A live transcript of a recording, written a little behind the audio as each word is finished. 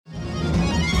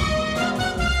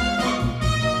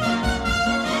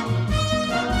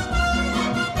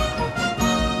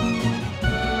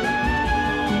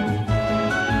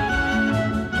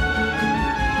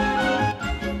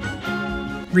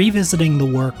Revisiting the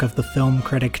work of the film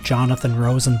critic Jonathan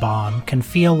Rosenbaum can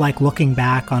feel like looking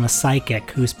back on a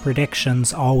psychic whose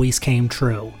predictions always came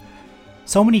true.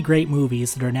 So many great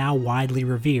movies that are now widely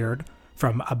revered,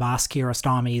 from Abbas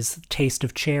Kiarostami's Taste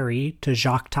of Cherry to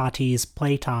Jacques Tati's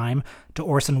Playtime to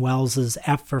Orson Welles'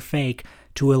 F for Fake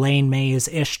to Elaine May's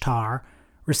Ishtar,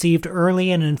 received early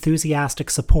and enthusiastic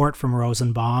support from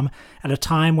Rosenbaum at a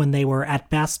time when they were at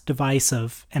best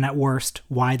divisive and at worst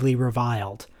widely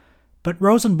reviled. But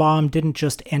Rosenbaum didn't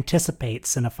just anticipate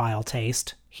cinephile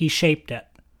taste, he shaped it.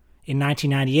 In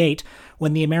 1998,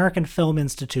 when the American Film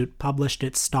Institute published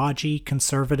its stodgy,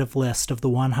 conservative list of the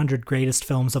 100 greatest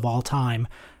films of all time,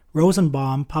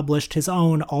 Rosenbaum published his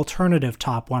own alternative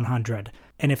top 100,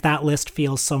 and if that list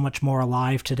feels so much more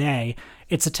alive today,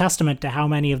 it's a testament to how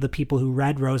many of the people who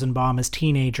read Rosenbaum as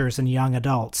teenagers and young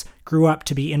adults grew up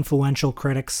to be influential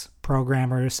critics,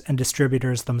 programmers, and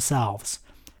distributors themselves.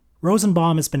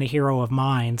 Rosenbaum has been a hero of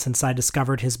mine since I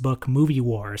discovered his book Movie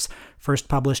Wars, first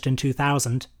published in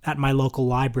 2000, at my local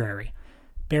library.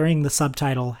 Bearing the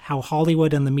subtitle How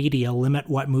Hollywood and the Media Limit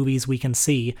What Movies We Can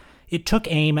See, it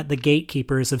took aim at the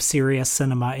gatekeepers of serious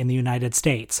cinema in the United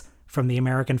States, from the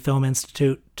American Film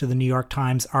Institute to the New York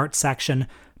Times art section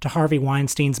to Harvey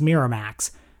Weinstein's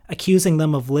Miramax, accusing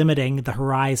them of limiting the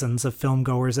horizons of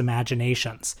filmgoers'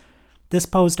 imaginations. This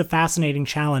posed a fascinating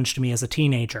challenge to me as a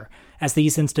teenager, as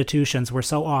these institutions were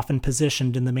so often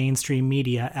positioned in the mainstream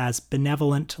media as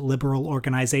benevolent, liberal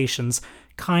organizations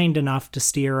kind enough to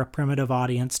steer a primitive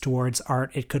audience towards art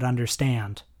it could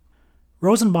understand.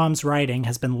 Rosenbaum's writing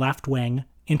has been left-wing,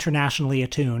 internationally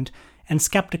attuned, and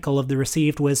skeptical of the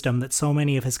received wisdom that so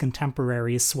many of his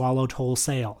contemporaries swallowed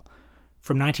wholesale.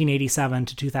 From 1987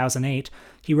 to 2008,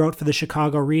 he wrote for the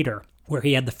Chicago Reader, where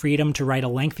he had the freedom to write a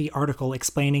lengthy article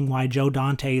explaining why Joe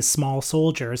Dante's Small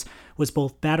Soldiers was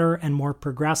both better and more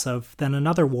progressive than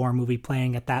another war movie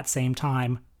playing at that same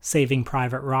time, Saving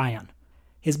Private Ryan.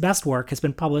 His best work has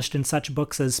been published in such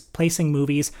books as Placing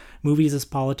Movies, Movies as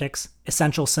Politics,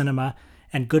 Essential Cinema,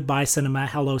 and Goodbye Cinema,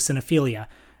 Hello Cinephilia,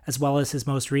 as well as his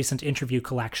most recent interview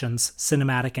collections,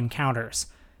 Cinematic Encounters.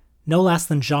 No less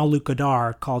than Jean-Luc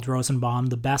Godard called Rosenbaum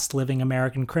the best living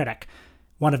American critic.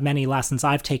 One of many lessons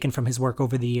I've taken from his work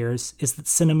over the years is that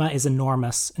cinema is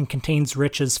enormous and contains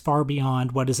riches far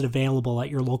beyond what is available at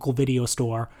your local video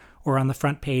store or on the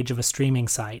front page of a streaming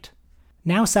site.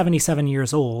 Now 77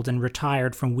 years old and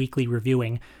retired from weekly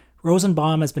reviewing,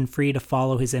 Rosenbaum has been free to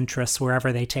follow his interests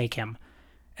wherever they take him.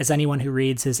 As anyone who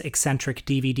reads his eccentric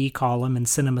DVD column in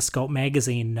CinemaScope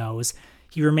magazine knows,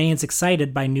 he remains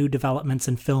excited by new developments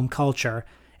in film culture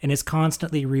and is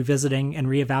constantly revisiting and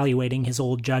reevaluating his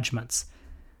old judgments.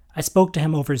 I spoke to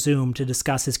him over Zoom to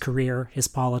discuss his career, his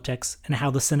politics, and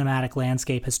how the cinematic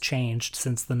landscape has changed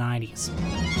since the 90s.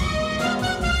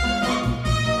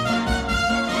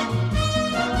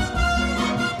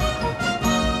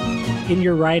 In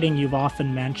your writing, you've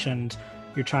often mentioned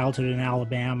your childhood in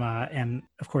Alabama and,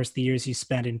 of course, the years you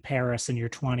spent in Paris in your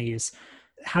 20s.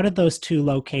 How did those two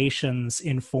locations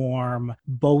inform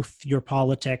both your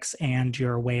politics and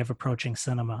your way of approaching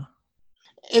cinema?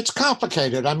 It's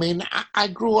complicated. I mean, I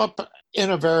grew up in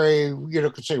a very,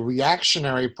 could say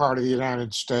reactionary part of the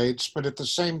United States, but at the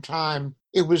same time,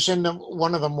 it was in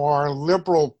one of the more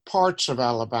liberal parts of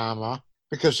Alabama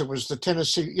because it was the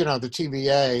Tennessee, the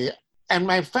TVA. And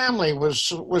my family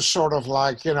was sort of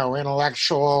like,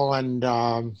 intellectual and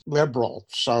liberal.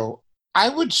 So I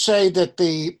would say that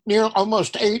the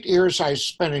almost 8 years I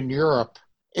spent in Europe,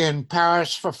 in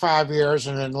Paris for 5 years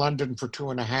and in London for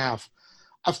 2.5,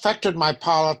 affected my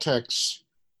politics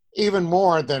even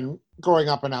more than growing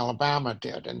up in Alabama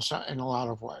did in a lot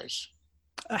of ways.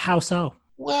 How so?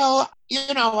 Well,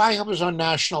 I was on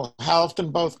national health in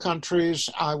both countries.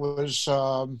 I was,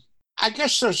 I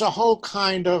guess there's a whole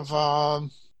kind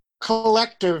of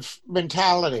collective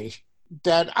mentality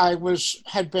that I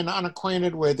had been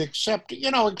unacquainted with, except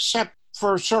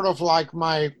for sort of like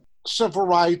my civil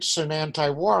rights and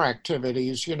anti-war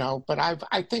activities, but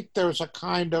I think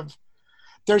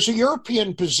there's a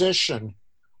European position,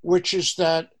 which is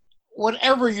that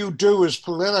whatever you do is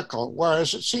political,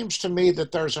 whereas it seems to me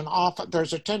that there's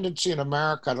a tendency in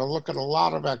America to look at a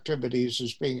lot of activities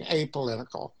as being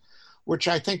apolitical, which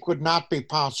I think would not be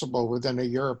possible within a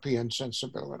European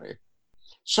sensibility.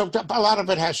 So a lot of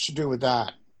it has to do with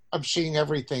that, of seeing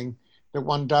everything that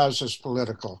one does as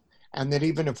political, and that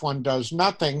even if one does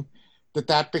nothing,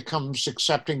 that becomes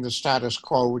accepting the status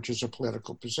quo, which is a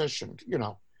political position,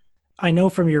 I know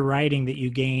from your writing that you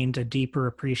gained a deeper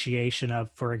appreciation of,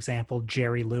 for example,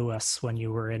 Jerry Lewis when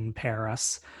you were in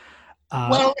Paris.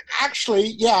 Well, actually,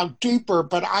 yeah, deeper,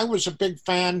 but I was a big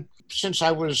fan since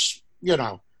I was,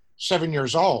 7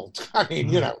 years old. I mean,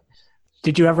 you know,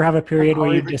 Did you ever have a period where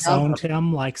or you even disowned younger.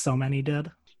 him like so many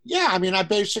did? Yeah, I mean, I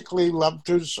basically loved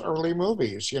his early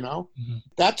movies, you know. Mhm.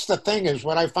 That's the thing is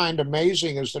what I find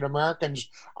amazing is that Americans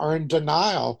are in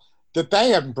denial that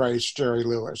they embrace Jerry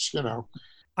Lewis, you know.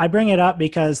 I bring it up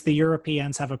because the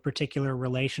Europeans have a particular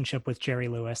relationship with Jerry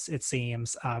Lewis, it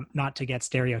seems, not to get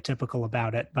stereotypical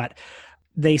about it, but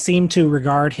they seem to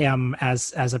regard him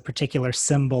as a particular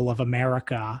symbol of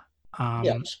America.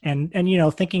 Yes. And you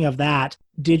know, thinking of that,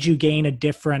 did you gain a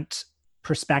different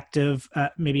perspective,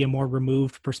 maybe a more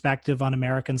removed perspective on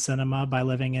American cinema by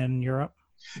living in Europe?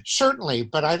 Certainly,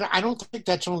 but I don't think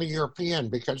that's only European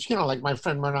because, you know, like my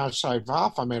friend Myrna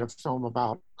Saivafa made a film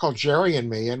about called Jerry and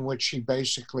Me, in which she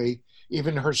basically,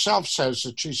 even herself says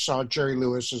that she saw Jerry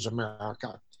Lewis as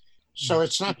America. So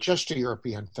it's not just a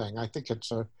European thing. I think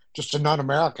it's just a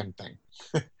non-American thing.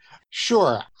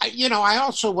 Sure. You know, I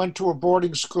also went to a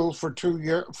boarding school for 2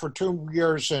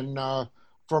 years in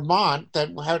Vermont that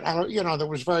had, you know, that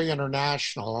was very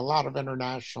international. A lot of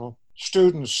international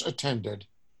students attended.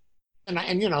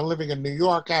 And you know, living in New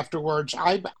York afterwards,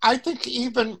 I think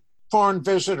even foreign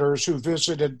visitors who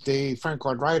visited the Frank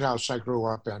Lloyd Wright House I grew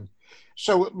up in.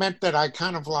 So it meant that I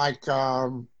kind of like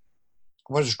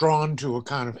was drawn to a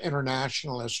kind of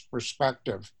internationalist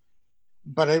perspective.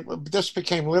 But this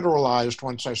became literalized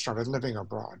once I started living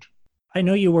abroad. I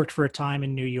know you worked for a time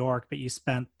in New York, but you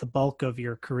spent the bulk of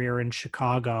your career in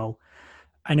Chicago.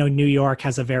 I know New York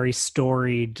has a very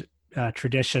storied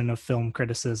tradition of film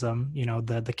criticism. You know,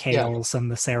 the Yeah. Cales and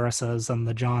the Sarasas and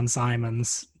the John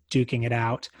Simons duking it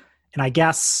out. And I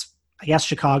guess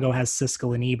Chicago has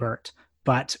Siskel and Ebert,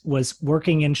 but was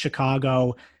working in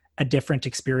Chicago a different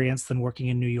experience than working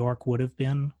in New York would have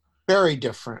been? Very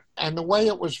different. And the way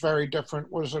it was very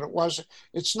different was that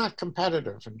it's not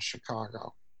competitive in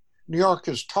Chicago. New York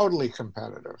is totally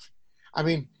competitive. I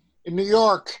mean, in New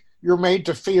York, you're made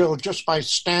to feel just by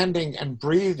standing and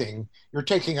breathing, you're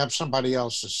taking up somebody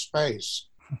else's space.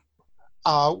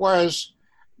 Whereas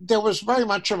there was very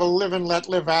much of a live and let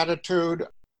live attitude.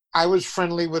 I was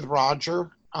friendly with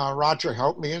Roger. Roger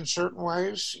helped me in certain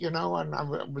ways, you know, and I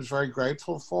was very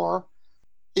grateful for.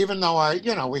 Even though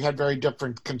you know, we had very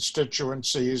different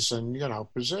constituencies and, you know,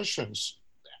 positions.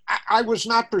 I was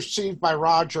not perceived by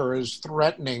Roger as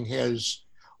threatening his,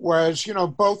 whereas, you know,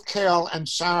 both Cale and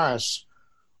Saras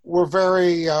were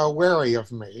very wary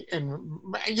of me. And,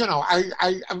 you know,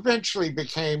 I eventually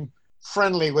became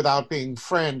friendly without being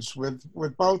friends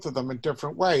with both of them in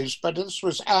different ways. But this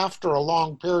was after a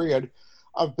long period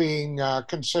of being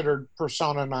considered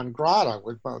persona non grata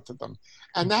with both of them.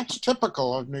 And that's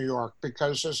typical of New York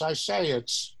because, as I say,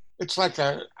 it's like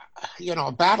a, you know,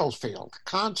 a battlefield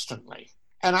constantly.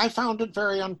 And I found it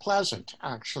very unpleasant,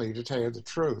 actually, to tell you the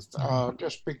truth,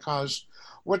 just because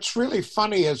what's really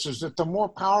funny is that the more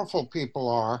powerful people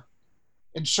are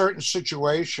in certain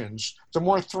situations, the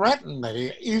more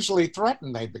easily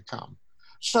threatened they become.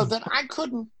 So that I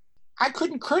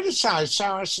couldn't criticize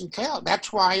Saras and Cale.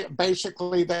 That's why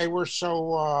basically they were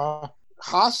so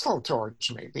hostile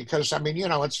towards me because, I mean, you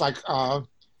know, it's like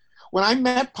when I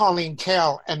met Pauline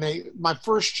Kael and my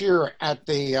first year at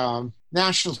the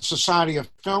National Society of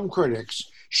Film Critics,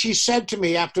 she said to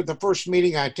me after the first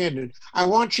meeting I attended, "I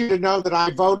want you to know that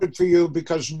I voted for you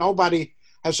because nobody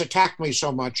has attacked me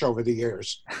so much over the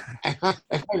years." And I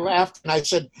laughed and I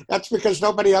said, "That's because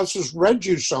nobody else has read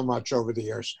you so much over the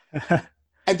years."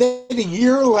 And then a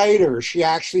year later, she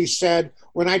actually said,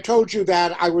 "When I told you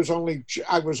that, I was only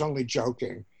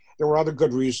joking. There were other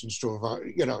good reasons to have,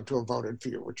 you know, to have voted for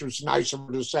you," which was nice of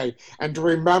her to say and to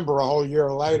remember a whole year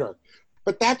later.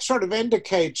 But that sort of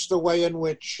indicates the way in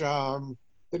which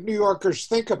the New Yorkers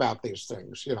think about these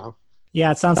things, you know. Yeah,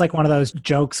 it sounds like one of those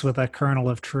jokes with a kernel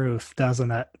of truth,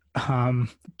 doesn't it?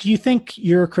 Do you think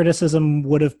your criticism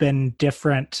would have been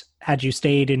different had you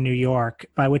stayed in New York?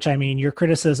 By which I mean your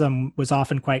criticism was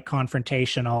often quite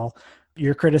confrontational.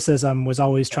 Your criticism was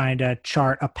always trying to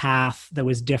chart a path that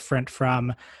was different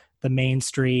from the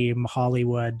mainstream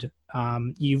Hollywood.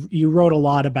 You wrote a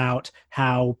lot about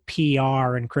how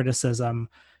PR and criticism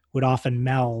would often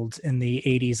meld in the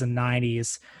 80s and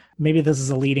 90s. Maybe this is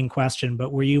a leading question,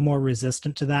 but were you more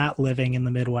resistant to that living in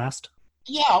the Midwest?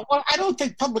 Yeah, well, I don't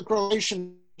think public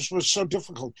relations was so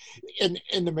difficult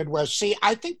in the Midwest. See,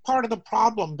 I think part of the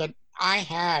problem that I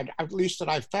had, at least that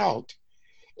I felt,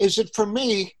 is that for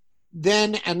me,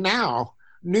 then and now,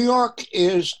 New York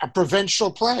is a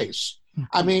provincial place.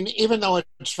 I mean, even though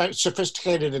it's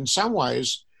sophisticated in some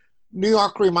ways, New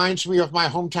York reminds me of my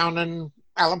hometown in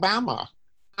Alabama.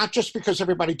 not just because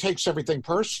everybody takes everything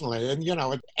personally, and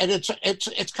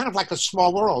it's kind of like a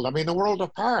small world. I mean, the world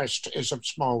of Paris is a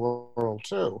small world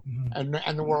too,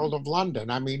 and the world of London.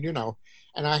 I mean,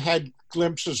 and I had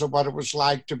glimpses of what it was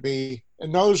like to be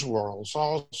in those worlds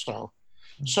also.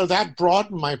 So that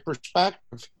broadened my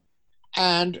perspective.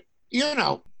 And,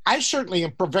 I certainly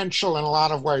am provincial in a lot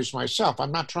of ways myself.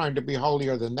 I'm not trying to be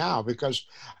holier than thou because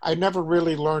I never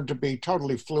really learned to be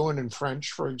totally fluent in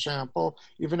French, for example,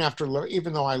 even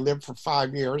though I lived for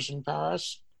 5 years in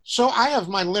Paris. So I have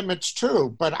my limits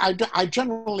too, but I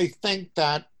generally think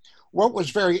that what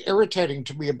was very irritating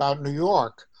to me about New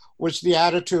York was the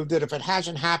attitude that if it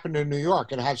hasn't happened in New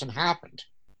York, it hasn't happened.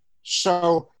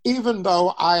 So even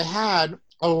though I had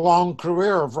a long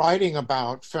career of writing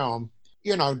about film,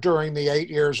 during the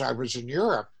 8 years I was in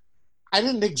Europe, I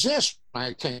didn't exist when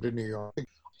I came to New York.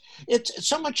 It's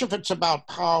so much of it's about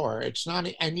power. It's not,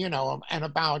 and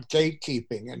about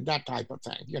gatekeeping and that type of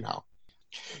thing,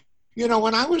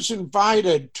 when I was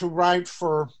invited to write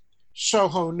for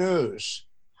Soho News,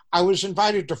 I was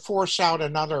invited to force out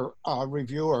another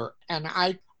reviewer, and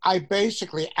I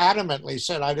basically adamantly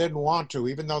said I didn't want to,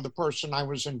 even though the person I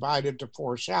was invited to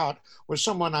force out was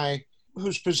someone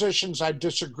whose positions I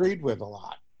disagreed with a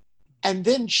lot. And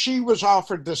then she was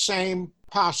offered the same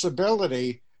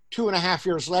possibility 2.5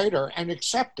 years later and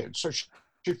accepted. So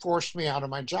she forced me out of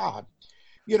my job.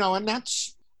 And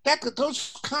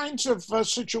those kinds of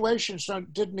situations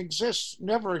didn't exist,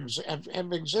 never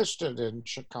have existed in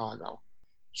Chicago.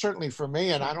 Certainly for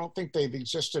me, and I don't think they've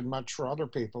existed much for other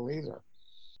people either.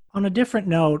 On a different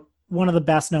note, one of the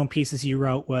best known pieces you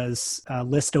wrote was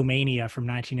Listomania from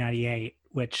 1998,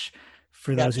 which,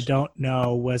 for those who don't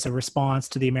know, was a response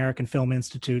to the American Film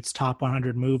Institute's top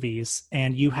 100 movies,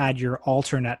 and you had your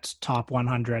alternate top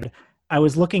 100. I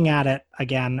was looking at it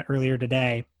again earlier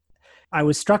today. I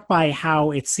was struck by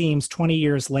how it seems 20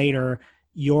 years later,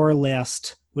 your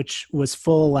list, which was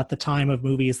full at the time of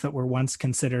movies that were once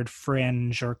considered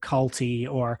fringe or culty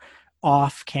or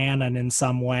off canon in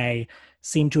some way,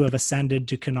 seem to have ascended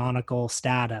to canonical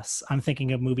status. I'm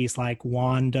thinking of movies like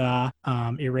Wanda,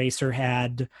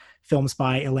 Eraserhead, films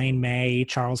by Elaine May,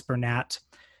 Charles Burnett.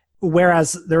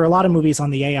 Whereas there are a lot of movies on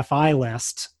the AFI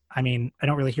list. I mean, I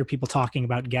don't really hear people talking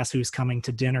about Guess Who's Coming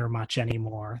to Dinner much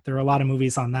anymore. There are a lot of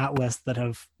movies on that list that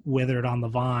have withered on the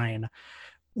vine.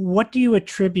 What do you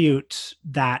attribute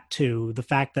that to, the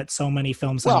fact that so many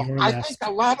films on your list? I think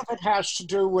a lot of it has to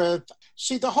do with,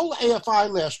 the whole AFI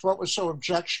list, what was so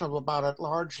objectionable about it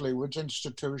largely was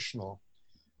institutional.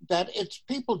 That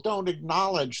people don't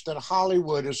acknowledge that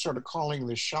Hollywood is sort of calling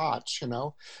the shots,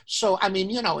 So, I mean,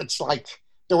 it's like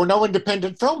there were no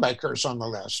independent filmmakers on the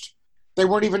list. They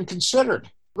weren't even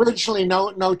considered. Originally,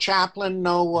 no Chaplin,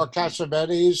 no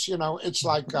Cassavetes, it's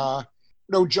like...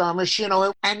 no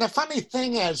Jarmusch, and the funny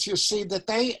thing is, you see that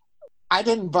I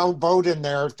didn't vote in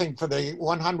their thing for the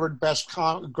 100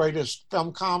 greatest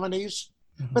film comedies,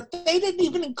 but they didn't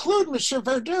even include Monsieur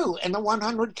Verdoux in the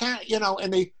 100,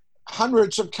 in the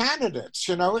hundreds of candidates,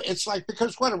 it's like,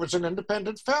 because it was an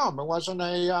independent film. It wasn't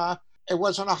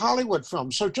a Hollywood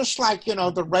film. So just like,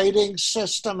 the rating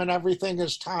system and everything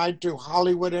is tied to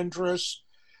Hollywood interests.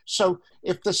 So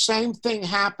if the same thing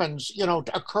happens,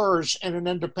 occurs in an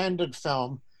independent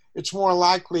film, it's more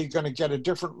likely going to get a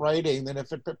different rating than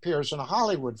if it appears in a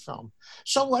Hollywood film.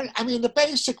 So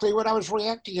basically what I was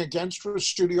reacting against was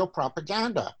studio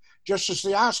propaganda, just as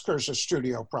the Oscars are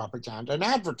studio propaganda and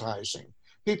advertising.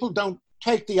 People don't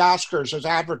take the Oscars as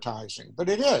advertising, but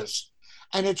it is.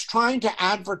 And it's trying to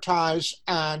advertise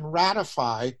and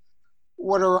ratify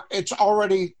it's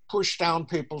already pushed down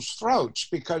people's throats,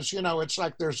 because, it's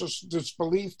like there's this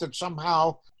belief that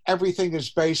somehow everything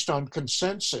is based on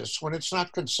consensus when it's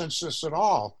not consensus at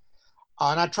all.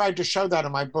 And I tried to show that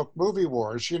in my book, Movie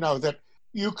Wars, that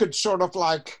you could sort of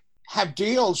like have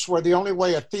deals where the only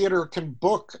way a theater can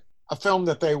book a film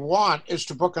that they want is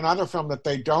to book another film that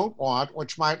they don't want,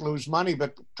 which might lose money,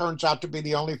 but turns out to be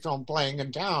the only film playing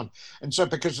in town. And so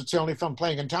because it's the only film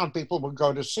playing in town, people will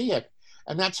go to see it.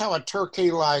 And that's how a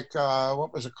turkey like,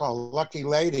 what was it called? Lucky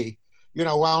Lady,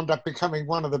 wound up becoming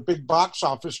one of the big box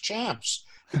office champs,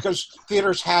 because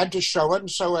theaters had to show it.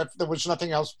 And so if there was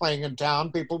nothing else playing in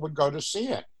town, people would go to see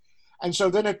it. And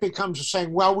so then it becomes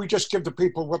saying, well, we just give the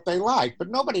people what they like, but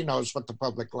nobody knows what the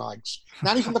public likes.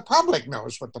 Not even the public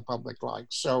knows what the public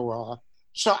likes. So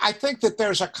I think that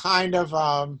there's a kind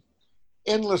of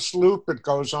endless loop that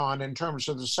goes on in terms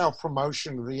of the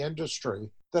self-promotion of the industry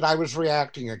that I was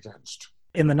reacting against.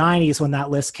 In the 90s, when that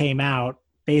list came out,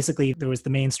 basically there was the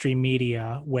mainstream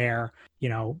media where,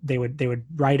 they would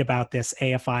write about this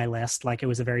AFI list like it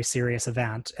was a very serious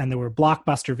event, and there were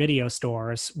Blockbuster video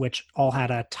stores which all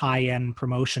had a tie-in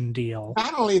promotion deal.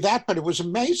 Not only that, but it was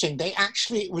amazing.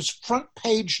 It was front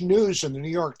page news in the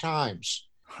New York Times,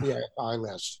 the AFI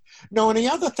list. No, and the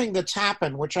other thing that's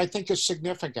happened, which I think is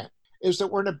significant, is that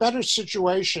we're in a better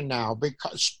situation now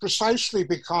precisely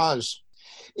because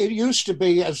it used to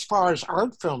be, as far as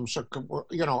art films,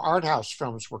 art house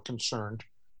films were concerned,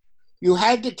 you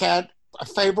had to get a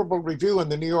favorable review in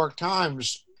the New York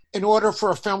Times in order for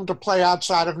a film to play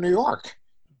outside of New York.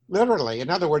 Literally. In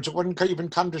other words, it wouldn't even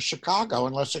come to Chicago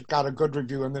unless it got a good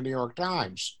review in the New York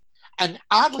Times. And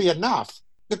oddly enough,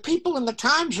 the people in the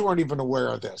Times weren't even aware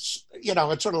of this.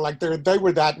 It's sort of like they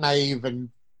were that naive and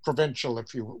provincial,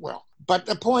 if you will. But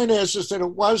the point is that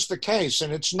it was the case,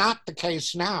 and it's not the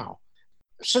case now.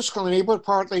 Siskel and Ebert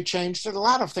partly changed it. A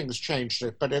lot of things changed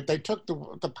it, but they took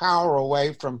the power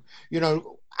away from,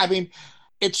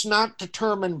 it's not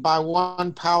determined by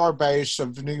one power base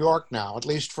of New York now, at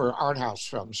least for art house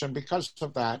films. And because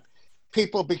of that,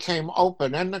 people became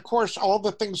open. And of course, all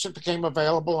the things that became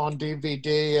available on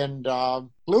DVD and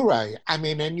Blu-ray,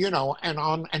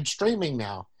 and streaming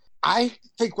now. I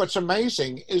think what's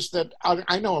amazing is that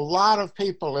I know a lot of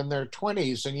people in their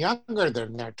 20s and younger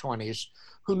than their 20s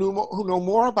who know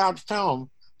more about film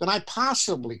than I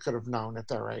possibly could have known at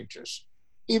their ages,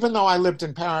 even though I lived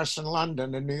in Paris and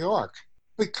London and New York,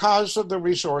 because of the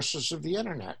resources of the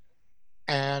internet.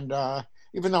 And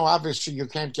even though obviously you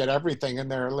can't get everything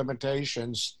and there are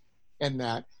limitations in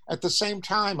that, at the same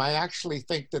time, I actually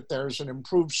think that there's an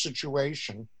improved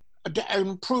situation, an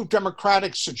improved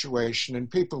democratic situation in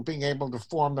people being able to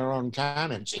form their own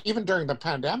canons. Even during the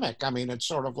pandemic, it's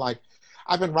sort of like,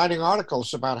 I've been writing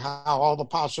articles about how all the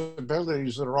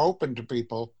possibilities that are open to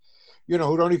people, who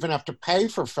don't even have to pay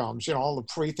for films, all the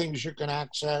free things you can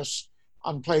access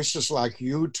on places like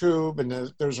YouTube,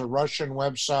 and there's a Russian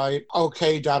website,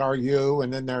 ok.ru,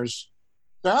 and then there are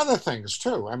other things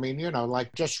too.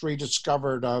 Like just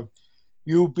rediscovered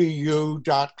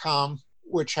ubu.com,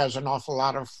 which has an awful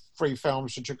lot of free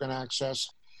films that you can access.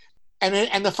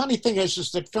 And the funny thing is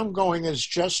that film going is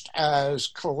just as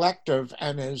collective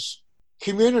and as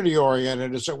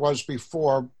community-oriented as it was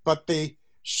before, but the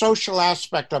social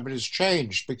aspect of it has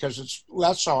changed because it's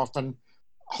less often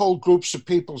whole groups of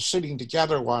people sitting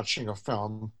together watching a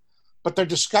film, but they're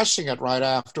discussing it right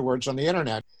afterwards on the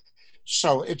internet.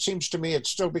 So it seems to me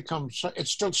it's still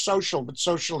social, but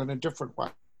social in a different way.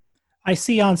 I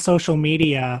see on social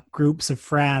media groups of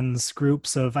friends,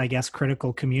 groups of, I guess,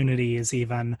 critical communities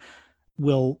even,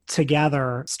 will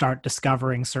together start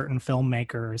discovering certain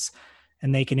filmmakers,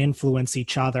 and they can influence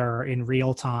each other in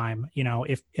real time.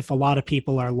 If a lot of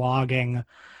people are logging,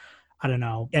 I don't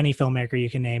know, any filmmaker you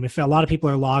can name, if a lot of people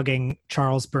are logging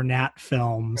Charles Burnett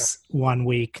films one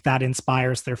week, that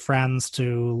inspires their friends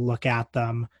to look at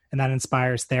them, and that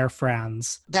inspires their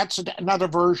friends. That's another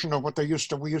version of what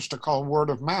we used to call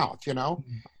word of mouth,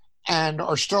 and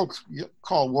or still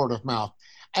call word of mouth.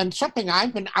 And something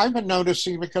I've been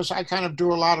noticing, because I kind of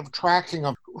do a lot of tracking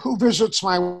of who visits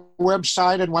my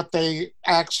website and what they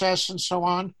access and so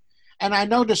on. And I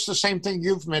noticed the same thing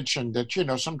you've mentioned, that,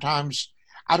 sometimes,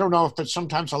 I don't know if it's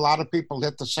sometimes a lot of people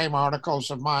hit the same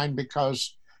articles of mine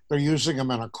because they're using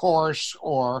them in a course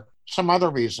or some other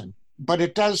reason. But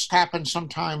it does happen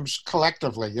sometimes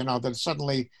collectively, that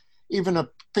suddenly even a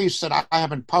piece that I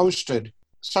haven't posted,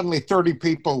 suddenly 30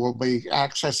 people will be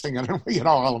accessing it,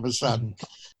 all of a sudden.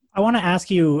 I want to ask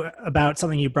you about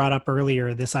something you brought up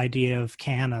earlier, this idea of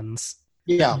canons.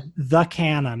 Yeah. The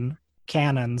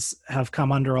canons have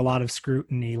come under a lot of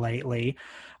scrutiny lately.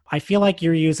 I feel like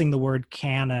you're using the word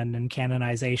canon and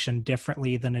canonization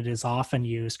differently than it is often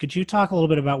used. Could you talk a little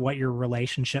bit about what your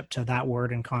relationship to that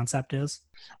word and concept is?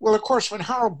 Well, of course, when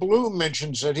Harold Bloom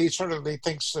mentions it, he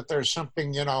thinks that there's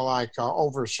something,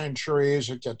 over centuries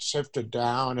it gets sifted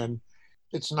down, and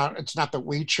it's not that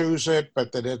we choose it,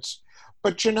 but that it's.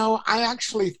 But I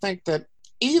actually think that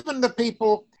even the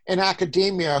people in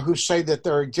academia who say that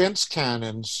they're against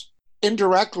canons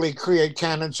indirectly create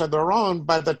canons of their own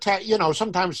by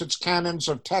sometimes it's canons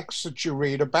of texts that you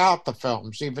read about the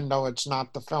films, even though it's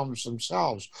not the films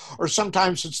themselves. Or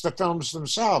sometimes it's the films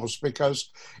themselves, because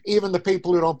even the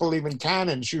people who don't believe in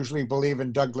canons usually believe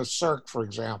in Douglas Sirk, for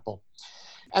example.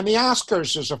 And the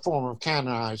Oscars is a form of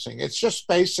canonizing. It's just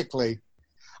basically,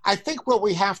 I think what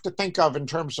we have to think of in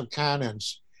terms of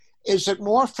canons is that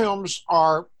more films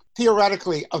are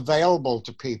theoretically available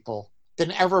to people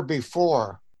than ever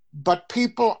before. But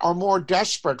people are more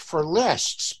desperate for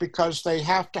lists because they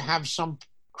have to have some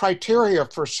criteria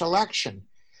for selection.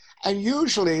 And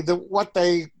usually what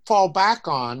they fall back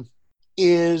on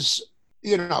is,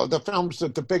 the films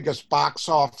that the biggest box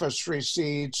office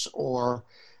receipts or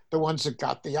the ones that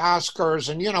got the Oscars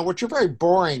and, which are very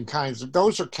boring kinds of,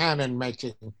 those are canon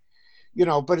making,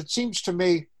 but it seems to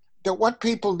me that what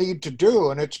people need to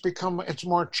do, and it's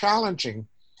more challenging,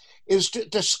 is to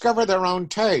discover their own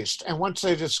taste. And once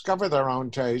they discover their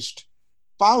own taste,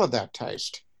 follow that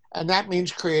taste. And that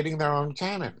means creating their own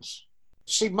canons.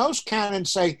 See, most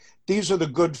canons say, these are the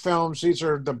good films, these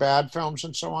are the bad films,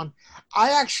 and so on.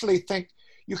 I actually think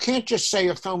you can't just say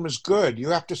a film is good. You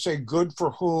have to say good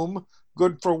for whom,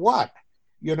 good for what.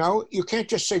 You can't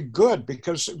just say good,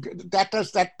 because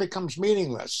that becomes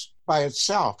meaningless by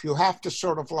itself. You have to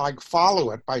sort of like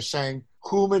follow it by saying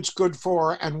whom it's good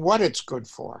for and what it's good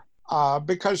for.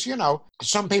 Because,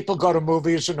 some people go to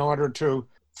movies in order to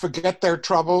forget their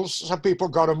troubles. Some people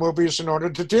go to movies in order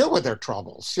to deal with their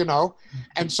troubles,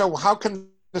 And so how can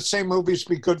the same movies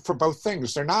be good for both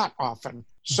things? They're not often.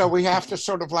 So we have to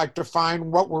sort of like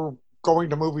define what we're going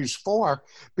to movies for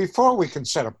before we can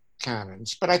set up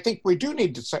canons. But I think we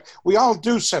all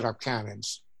do set up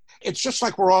canons. It's just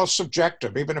like we're all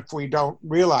subjective, even if we don't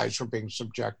realize we're being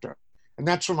subjective. And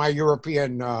that's where my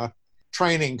European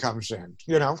training comes in,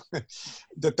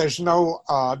 that there's no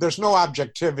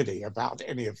objectivity about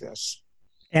any of this.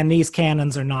 And these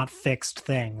canons are not fixed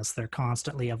things. They're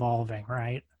constantly evolving,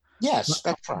 right? Yes,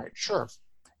 that's right. Sure.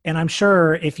 And I'm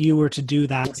sure if you were to do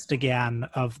that list again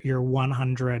of your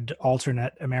 100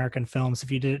 alternate American films, if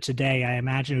you did it today, I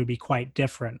imagine it would be quite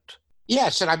different.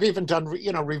 Yes, and I've even done,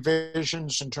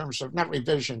 revisions in terms of, not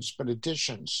revisions, but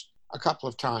additions a couple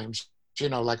of times,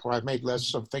 like where I've made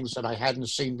lists of things that I hadn't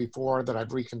seen before that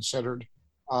I've reconsidered.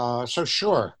 So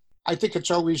sure, I think it's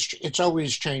always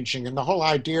changing. And the whole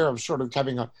idea of sort of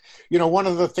having one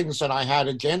of the things that I had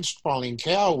against Pauline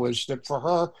Kael was that for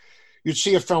her, you'd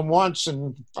see a film once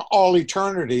and for all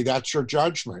eternity, that's your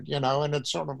judgment, and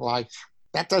it's sort of like,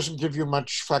 that doesn't give you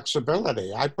much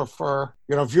flexibility. I prefer,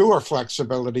 viewer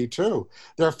flexibility too.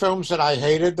 There are films that I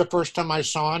hated the first time I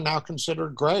saw and now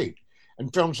considered great.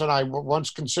 And films that I once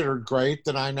considered great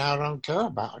that I now don't care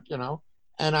about,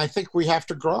 And I think we have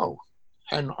to grow.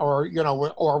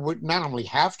 Or we not only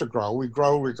have to grow, we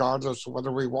grow regardless of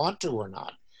whether we want to or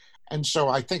not. And so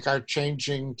I think our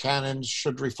changing canons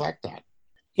should reflect that.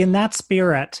 In that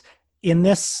spirit, in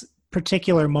this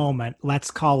particular moment,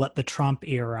 let's call it the Trump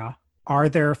era, are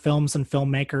there films and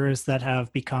filmmakers that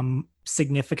have become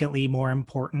significantly more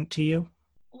important to you?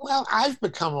 Well, I've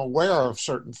become aware of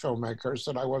certain filmmakers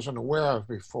that I wasn't aware of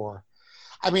before.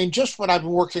 I mean, just what I've been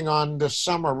working on this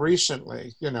summer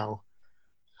recently,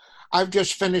 I've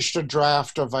just finished a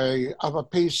draft of a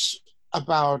piece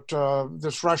about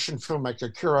this Russian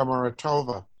filmmaker, Kira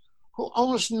Muratova, who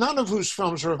almost none of whose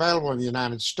films are available in the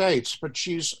United States, but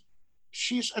she's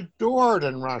adored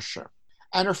in Russia.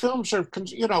 And her films are,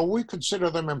 we consider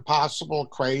them impossible,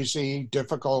 crazy,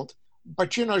 difficult.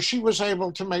 But, she was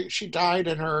able to she died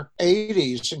in her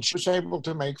 80s, and she was able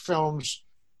to make films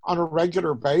on a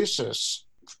regular basis.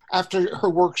 After her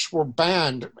works were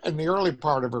banned in the early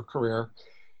part of her career,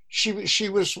 she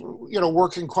was,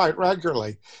 working quite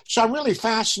regularly. So I'm really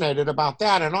fascinated about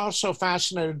that, and also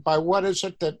fascinated by what is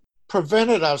it that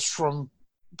prevented us from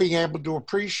being able to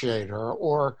appreciate her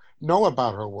or know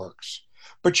about her works.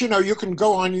 But, you can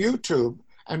go on YouTube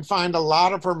and find a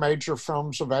lot of her major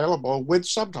films available with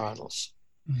subtitles.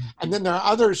 Mm-hmm. And then there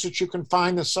are others that you can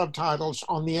find the subtitles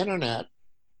on the internet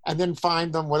and then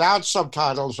find them without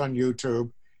subtitles on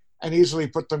YouTube and easily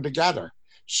put them together.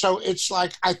 So it's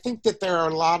like, I think that there are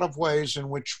a lot of ways in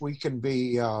which we can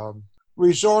be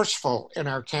resourceful in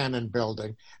our canon building.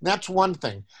 And that's one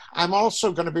thing. I'm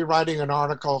also going to be writing an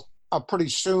article pretty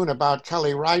soon about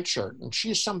Kelly Reichardt, and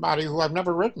she's somebody who I've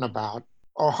never written about,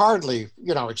 or hardly,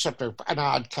 except an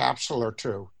odd capsule or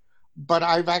two. But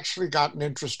I've actually gotten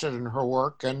interested in her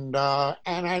work, and a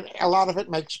lot of it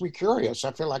makes me curious.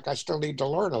 I feel like I still need to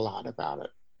learn a lot about it.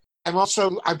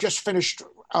 I've just finished,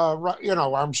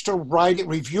 I'm still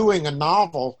reviewing a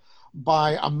novel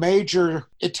by a major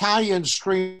Italian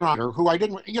screenwriter who I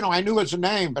didn't, I knew his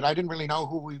name, but I didn't really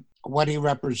know what he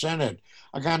represented.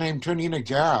 A guy named Tonino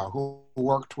Guerra, who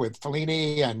worked with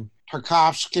Fellini and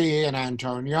Tarkovsky and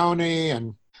Antonioni,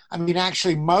 and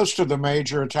actually most of the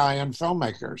major Italian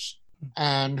filmmakers,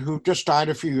 and who just died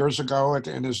a few years ago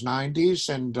in his 90s.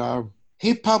 And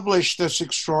he published this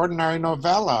extraordinary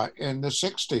novella in the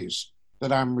 60s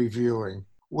that I'm reviewing,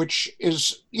 which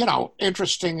is,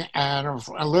 interesting and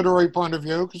from a literary point of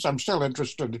view, because I'm still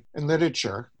interested in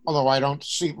literature, although I don't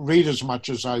read as much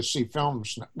as I see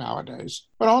films nowadays,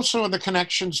 but also in the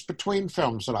connections between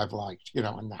films that I've liked, in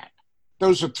that.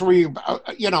 those are three,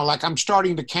 like I'm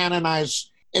starting to canonize.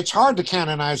 It's hard to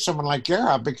canonize someone like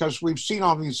Guerra because we've seen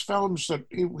all these films that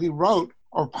he wrote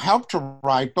or helped to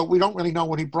write, but we don't really know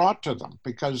what he brought to them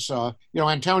because,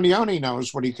 Antonioni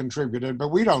knows what he contributed, but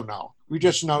we don't know. We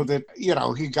just know that,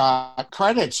 he got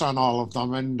credits on all of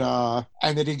them and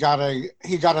that he got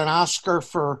an Oscar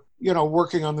for,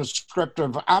 working on the script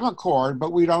of Amarcord,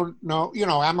 but we don't know,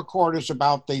 Amarcord is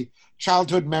about the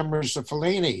childhood memories of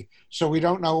Fellini. So we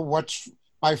don't know what's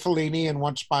by Fellini and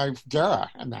what's by Guerra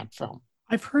in that film.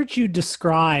 I've heard you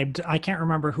described, I can't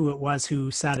remember who it was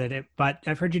who said it, but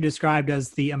I've heard you described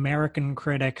as the American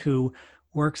critic who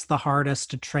works the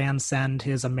hardest to transcend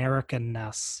his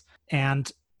Americanness. And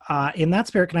in that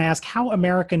spirit, can I ask, how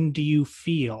American do you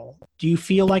feel? Do you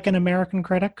feel like an American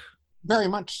critic? Very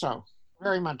much so.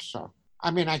 Very much so.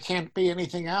 I mean, I can't be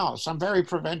anything else. I'm very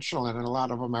provincial in a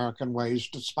lot of American ways,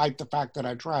 despite the fact that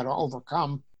I try to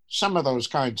overcome some of those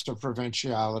kinds of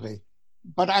provinciality.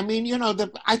 But I mean,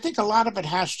 I think a lot of it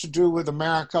has to do with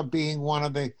America being one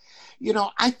of the,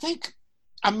 I think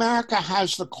America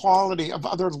has the quality of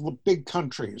other big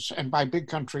countries. And by big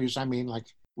countries, I mean like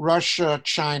Russia,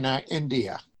 China,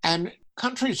 India. And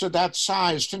countries of that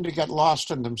size tend to get lost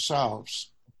in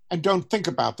themselves and don't think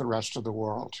about the rest of the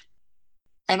world.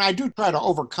 And I do try to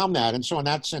overcome that. And so in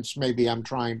that sense, maybe I'm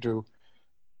trying to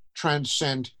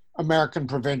transcend American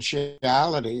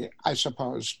provinciality, I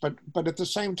suppose. But at the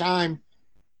same time,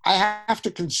 I have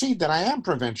to concede that I am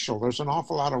provincial. There's an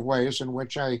awful lot of ways in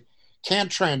which I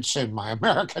can't transcend my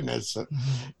Americanism.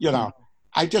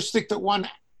 I just think that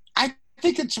I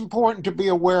think it's important to be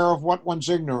aware of what one's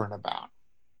ignorant about.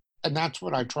 And that's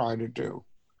what I try to do,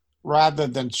 rather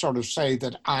than sort of say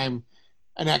that I'm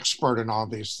an expert in all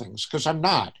these things, because I'm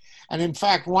not. And in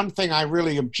fact, one thing I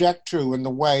really object to in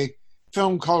the way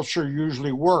film culture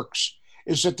usually works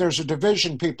is that there's a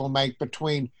division people make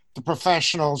between the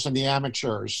professionals and the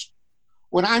amateurs.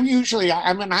 When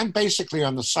I'm basically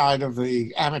on the side of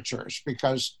the amateurs,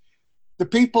 because the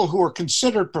people who are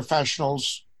considered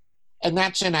professionals, and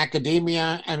that's in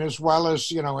academia and as well as,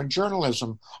 in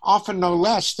journalism, often know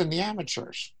less than the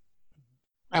amateurs.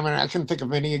 I mean, I can think of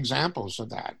many examples of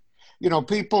that.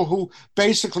 People who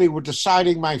basically were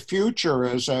deciding my future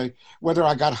as whether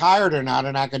I got hired or not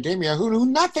in academia, who knew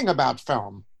nothing about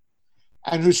film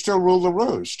and who still rule the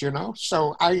roost,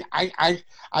 So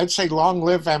I'd say long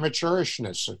live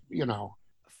amateurishness,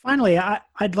 Finally,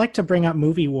 I'd like to bring up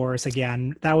Movie Wars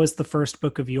again. That was the first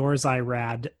book of yours I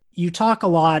read. You talk a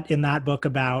lot in that book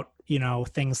about,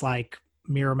 things like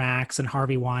Miramax and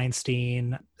Harvey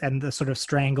Weinstein and the sort of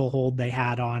stranglehold they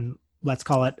had on, let's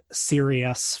call it,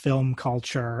 serious film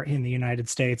culture in the United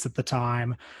States at the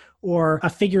time, or a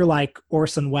figure like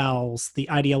Orson Welles, the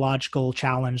ideological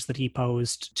challenge that he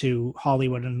posed to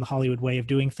Hollywood and the Hollywood way of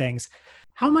doing things.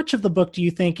 How much of the book do you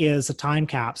think is a time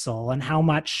capsule, and how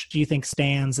much do you think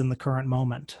stands in the current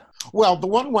moment? Well, the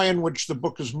one way in which the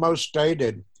book is most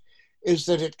dated is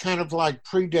that it kind of like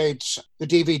predates the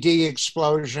DVD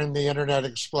explosion, the internet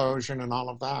explosion, and all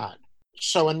of that.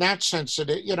 So in that sense, it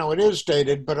is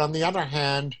dated, but on the other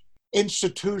hand,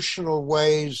 institutional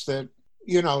ways that,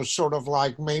 sort of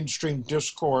like mainstream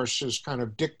discourse is kind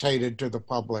of dictated to the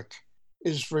public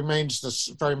remains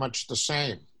very much the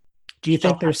same. Do you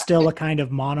think there's still a kind of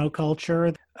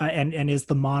monoculture? And is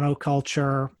the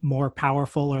monoculture more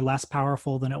powerful or less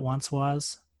powerful than it once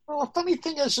was? Well, the funny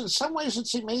thing is, in some ways,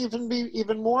 it may even be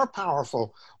even more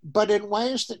powerful, but in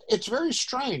ways that it's very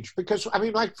strange because,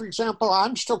 like, for example,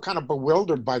 I'm still kind of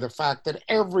bewildered by the fact that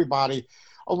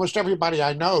almost everybody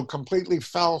I know completely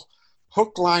fell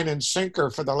hook, line, and sinker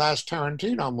for the last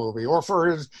Tarantino movie or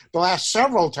for the last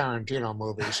several Tarantino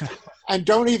movies and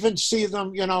don't even see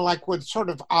them, like with sort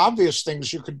of obvious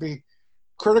things you could be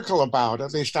critical about,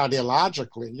 at least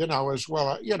ideologically, as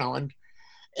well, and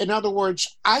in other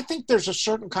words, I think there's a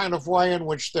certain kind of way in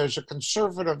which there's a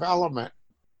conservative element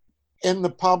in the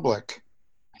public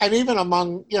and even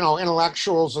among,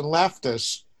 intellectuals and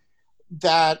leftists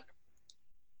that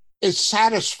is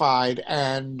satisfied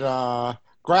and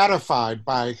gratified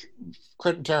by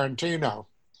Quentin Tarantino.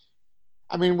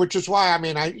 Which is why,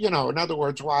 in other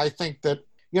words, why I think that,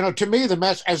 to me,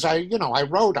 as I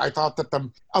wrote, I thought that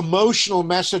the emotional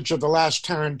message of the last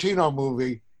Tarantino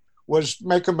movie was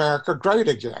make America great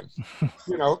again,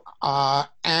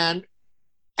 and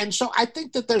so I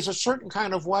think that there's a certain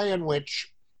kind of way in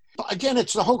which, again,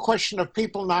 it's the whole question of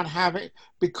people not having,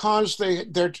 because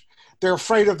they're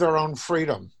afraid of their own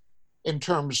freedom in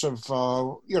terms of,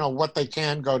 what they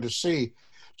can go to see.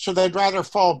 So they'd rather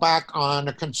fall back on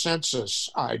a consensus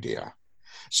idea.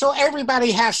 So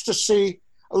everybody has to see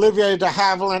Olivia de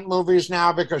Havilland movies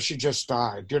now because she just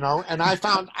died, you know. And I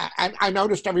found I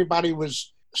noticed everybody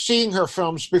was seeing her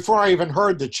films before I even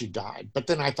heard that she died. But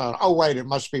then I thought, oh wait, it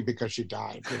must be because she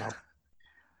died, you know.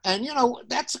 And you know,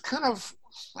 that's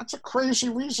a crazy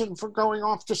reason for going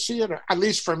off to see it. At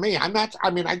least for me, I'm not. I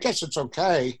mean, I guess it's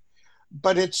okay,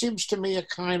 but it seems to me a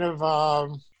kind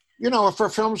of you know, if her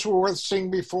films were worth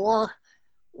seeing before,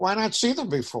 why not see them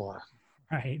before?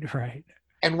 Right, right.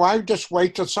 And why just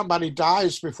wait till somebody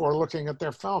dies before looking at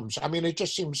their films? I mean, it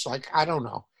just seems like, I don't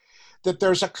know, that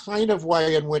there's a kind of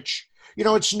way in which, you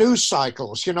know, it's news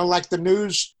cycles, you know, like the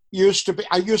news used to be,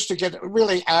 I used to get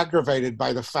really aggravated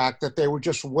by the fact that they were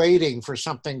just waiting for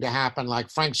something to happen,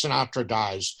 like Frank Sinatra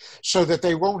dies, so that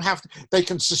they won't have, they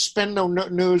can suspend no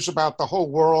news about the whole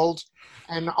world.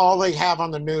 And all they have on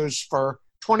the news for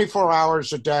 24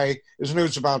 hours a day is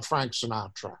news about Frank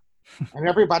Sinatra. And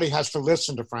everybody has to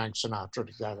listen to Frank Sinatra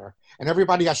together. And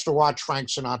everybody has to watch Frank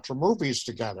Sinatra movies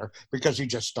together because he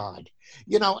just died.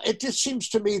 You know, it just seems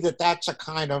to me that that's a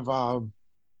kind of,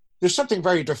 there's something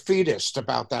very defeatist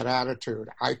about that attitude,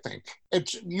 I think.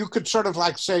 You could sort of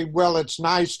like say, well, it's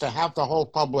nice to have the whole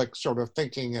public sort of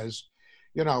thinking as,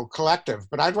 you know, collective.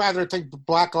 But I'd rather think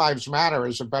Black Lives Matter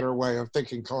is a better way of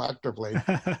thinking collectively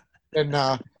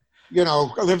than, you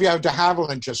know, Olivia de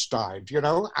Havilland just died, you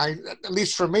know. At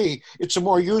least for me, it's a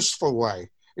more useful way.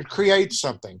 It creates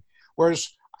something. Whereas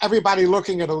everybody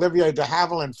looking at Olivia de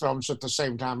Havilland films at the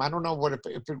same time, I don't know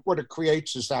what it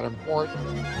creates is that important.